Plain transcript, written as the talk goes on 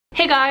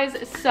guys,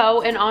 so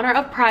in honor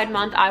of Pride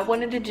Month, I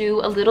wanted to do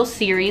a little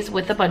series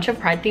with a bunch of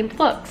Pride themed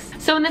looks.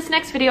 So in this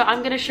next video,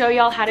 I'm gonna show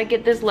y'all how to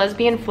get this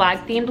lesbian flag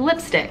themed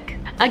lipstick.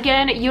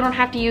 Again, you don't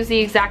have to use the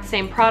exact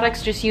same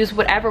products, just use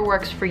whatever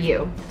works for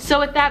you.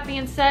 So with that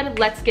being said,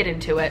 let's get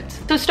into it.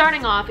 So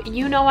starting off,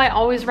 you know I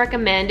always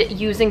recommend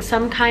using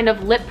some kind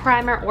of lip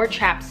primer or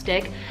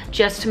chapstick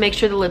just to make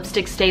sure the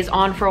lipstick stays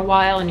on for a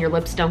while and your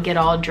lips don't get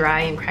all dry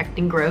and cracked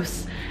and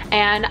gross.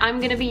 And I'm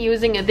gonna be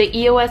using the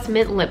EOS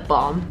Mint Lip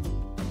Balm.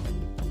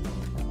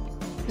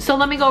 So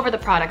let me go over the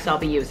products I'll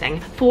be using.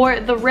 For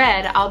the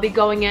red, I'll be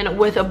going in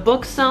with a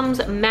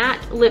Buxom's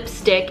matte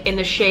lipstick in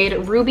the shade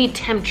Ruby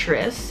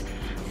Temptress.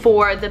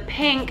 For the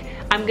pink,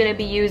 I'm gonna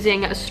be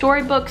using a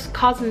Storybook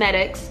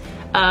Cosmetics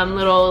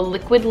little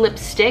liquid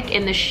lipstick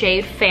in the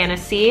shade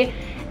Fantasy.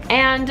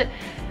 And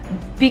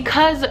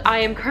because I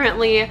am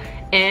currently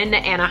in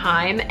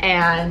Anaheim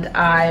and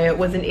I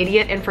was an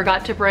idiot and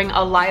forgot to bring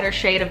a lighter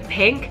shade of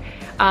pink,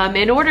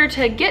 in order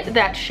to get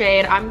that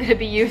shade, I'm gonna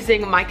be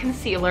using my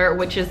concealer,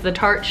 which is the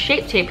Tarte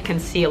Shape Tape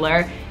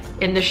Concealer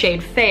in the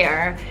shade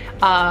Fair.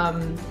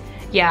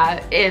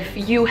 Yeah,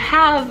 if you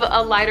have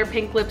a lighter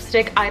pink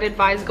lipstick, I'd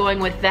advise going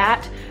with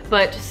that.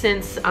 But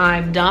since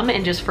I'm dumb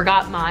and just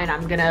forgot mine,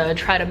 I'm gonna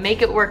try to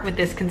make it work with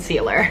this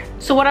concealer.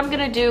 So what I'm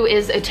gonna do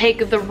is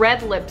take the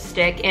red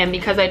lipstick, and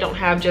because I don't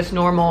have just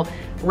normal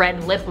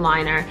red lip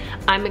liner,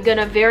 I'm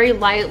gonna very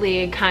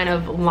lightly kind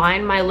of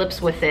line my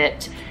lips with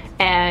it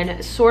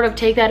and sort of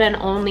take that in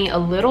only a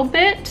little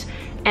bit.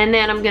 And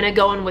then I'm gonna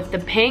go in with the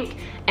pink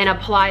and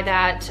apply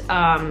that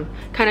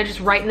kind of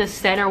just right in the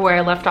center where I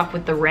left off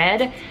with the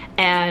red.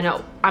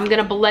 And I'm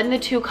gonna blend the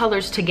two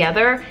colors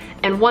together.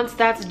 And once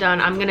that's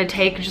done, I'm gonna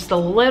take just a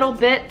little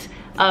bit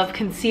of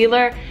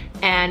concealer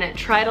and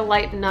try to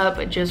lighten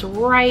up just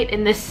right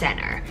in the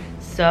center.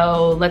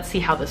 So let's see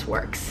how this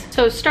works.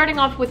 So starting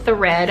off with the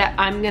red,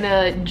 I'm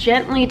gonna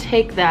gently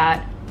take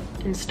that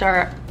and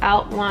start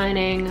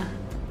outlining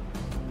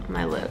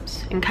my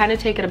lips and kind of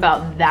take it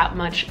about that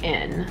much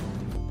in.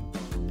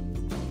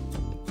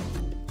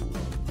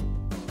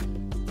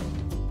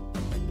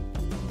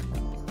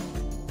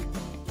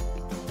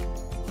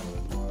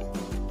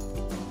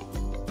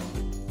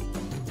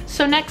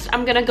 So next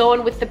I'm gonna go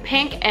in with the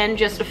pink and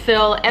just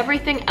fill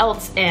everything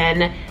else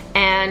in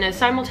and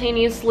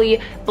simultaneously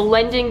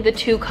blending the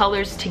two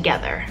colors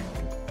together.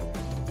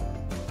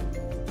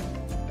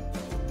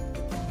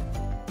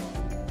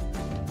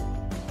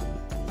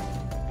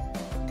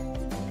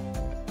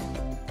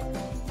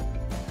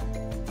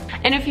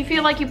 And if you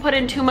feel like you put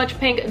in too much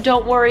pink,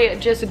 don't worry,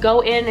 just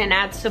go in and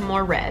add some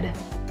more red.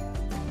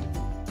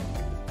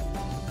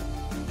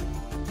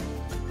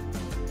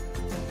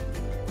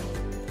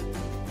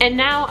 And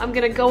now I'm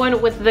gonna go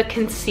in with the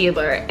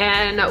concealer.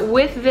 And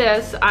with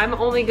this, I'm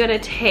only gonna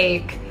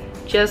take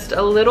just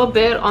a little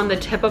bit on the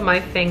tip of my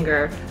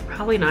finger,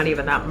 probably not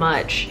even that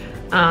much.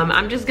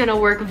 I'm just gonna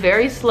work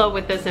very slow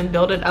with this and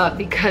build it up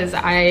because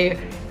I've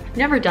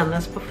never done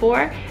this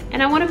before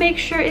and I wanna make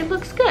sure it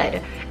looks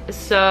good.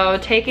 So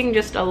taking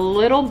just a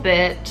little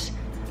bit,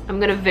 I'm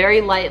gonna very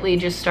lightly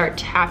just start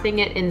tapping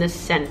it in the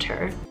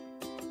center.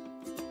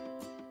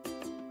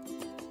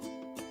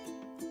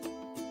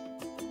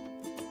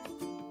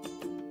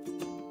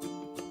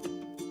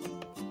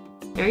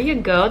 There you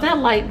go, that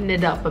lightened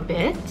it up a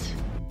bit.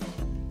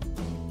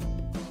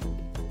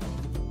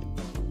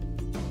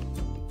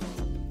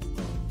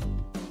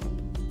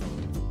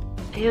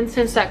 And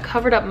since that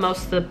covered up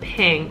most of the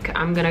pink,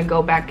 I'm gonna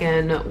go back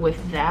in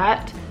with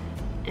that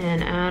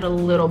and add a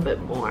little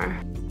bit more.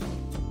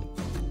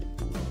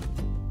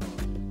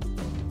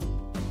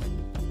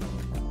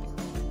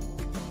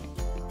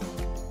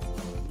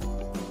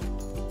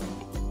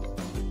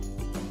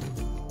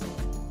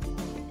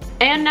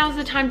 And now's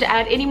the time to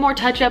add any more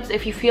touch-ups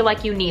if you feel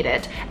like you need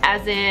it.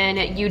 As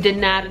in, you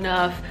didn't add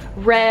enough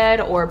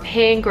red or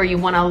pink, or you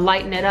wanna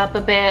lighten it up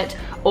a bit,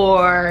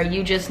 or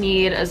you just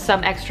need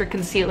some extra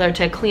concealer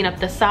to clean up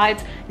the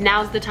sides.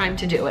 Now's the time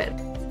to do it.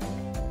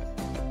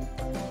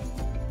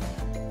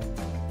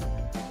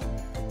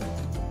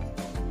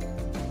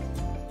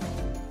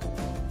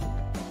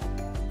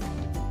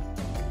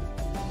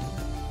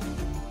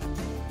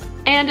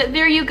 And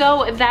there you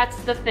go, that's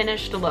the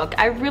finished look.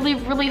 I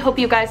really hope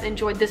you guys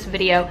enjoyed this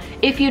video.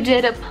 If you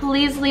did,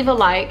 please leave a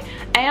like.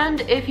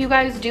 And if you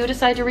guys do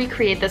decide to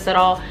recreate this at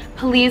all,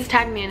 please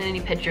tag me in any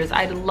pictures.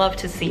 I'd love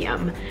to see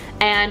them.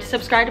 And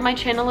subscribe to my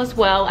channel as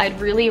well. I'd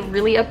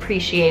really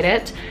appreciate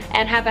it.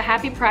 And have a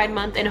happy Pride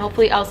Month, and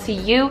hopefully I'll see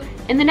you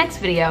in the next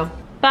video.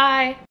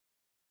 Bye!